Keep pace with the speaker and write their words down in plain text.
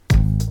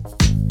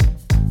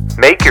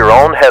Make your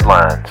own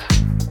headlines.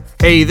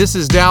 Hey, this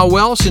is Dow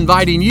Welsh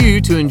inviting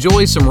you to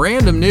enjoy some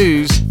random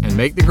news and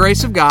make the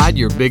grace of God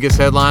your biggest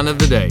headline of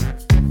the day.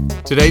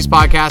 Today's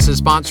podcast is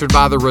sponsored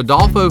by the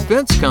Rodolfo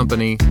Fence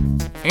Company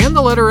and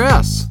the letter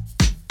S.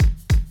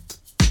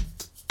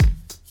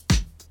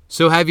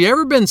 So have you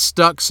ever been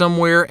stuck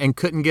somewhere and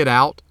couldn't get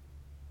out?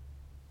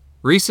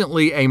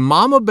 Recently, a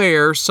mama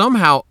bear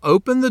somehow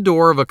opened the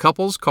door of a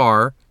couple's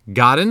car,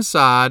 got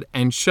inside,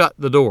 and shut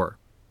the door.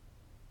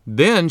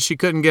 Then she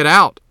couldn't get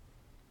out.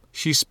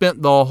 She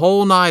spent the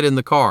whole night in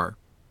the car.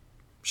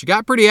 She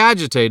got pretty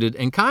agitated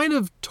and kind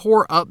of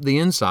tore up the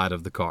inside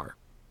of the car.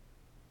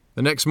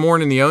 The next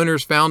morning, the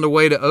owners found a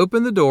way to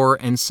open the door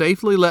and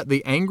safely let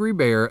the angry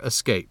bear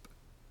escape.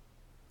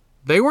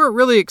 They weren't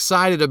really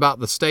excited about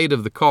the state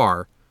of the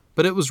car,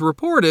 but it was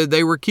reported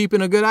they were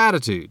keeping a good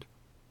attitude.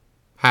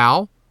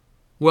 How?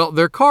 Well,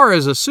 their car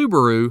is a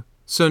Subaru,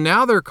 so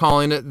now they're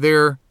calling it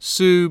their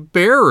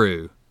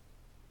Subaru.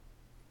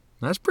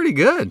 That's pretty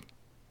good.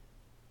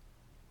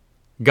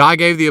 God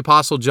gave the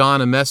Apostle John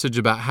a message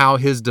about how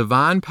his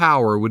divine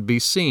power would be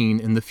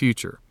seen in the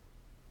future.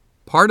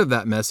 Part of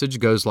that message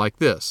goes like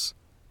this: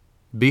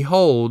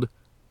 Behold,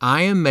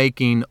 I am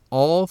making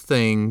all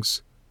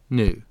things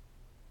new.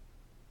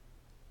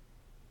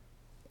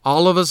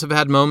 All of us have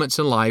had moments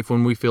in life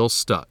when we feel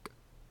stuck.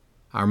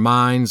 Our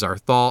minds, our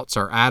thoughts,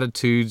 our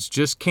attitudes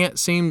just can't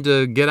seem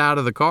to get out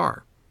of the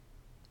car.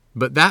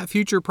 But that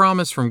future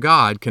promise from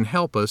God can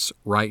help us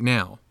right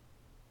now.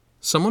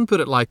 Someone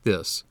put it like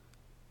this: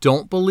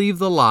 don't believe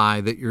the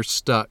lie that you're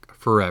stuck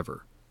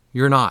forever.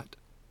 You're not.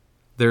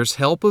 There's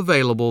help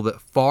available that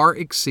far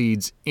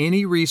exceeds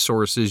any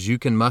resources you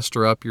can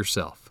muster up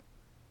yourself.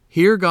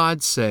 Hear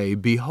God say,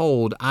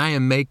 Behold, I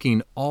am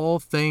making all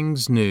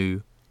things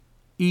new,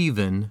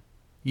 even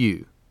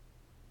you.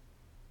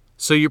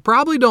 So you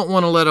probably don't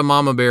want to let a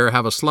mama bear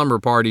have a slumber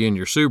party in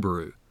your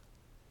Subaru.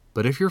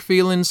 But if you're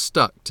feeling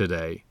stuck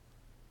today,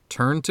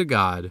 turn to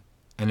God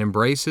and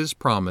embrace His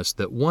promise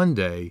that one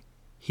day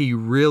He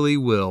really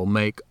will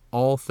make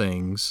all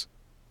things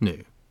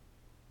new.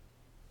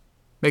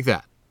 Make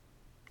that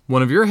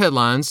one of your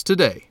headlines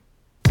today.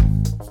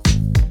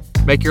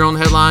 Make Your Own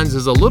Headlines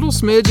is a little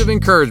smidge of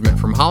encouragement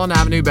from Holland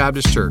Avenue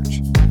Baptist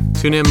Church.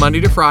 Tune in Monday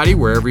to Friday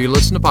wherever you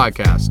listen to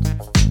podcasts.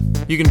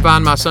 You can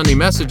find my Sunday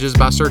messages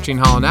by searching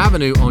Holland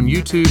Avenue on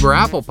YouTube or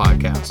Apple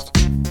Podcasts.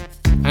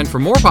 And for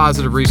more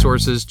positive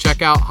resources,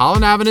 check out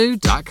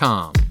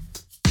hollandavenue.com.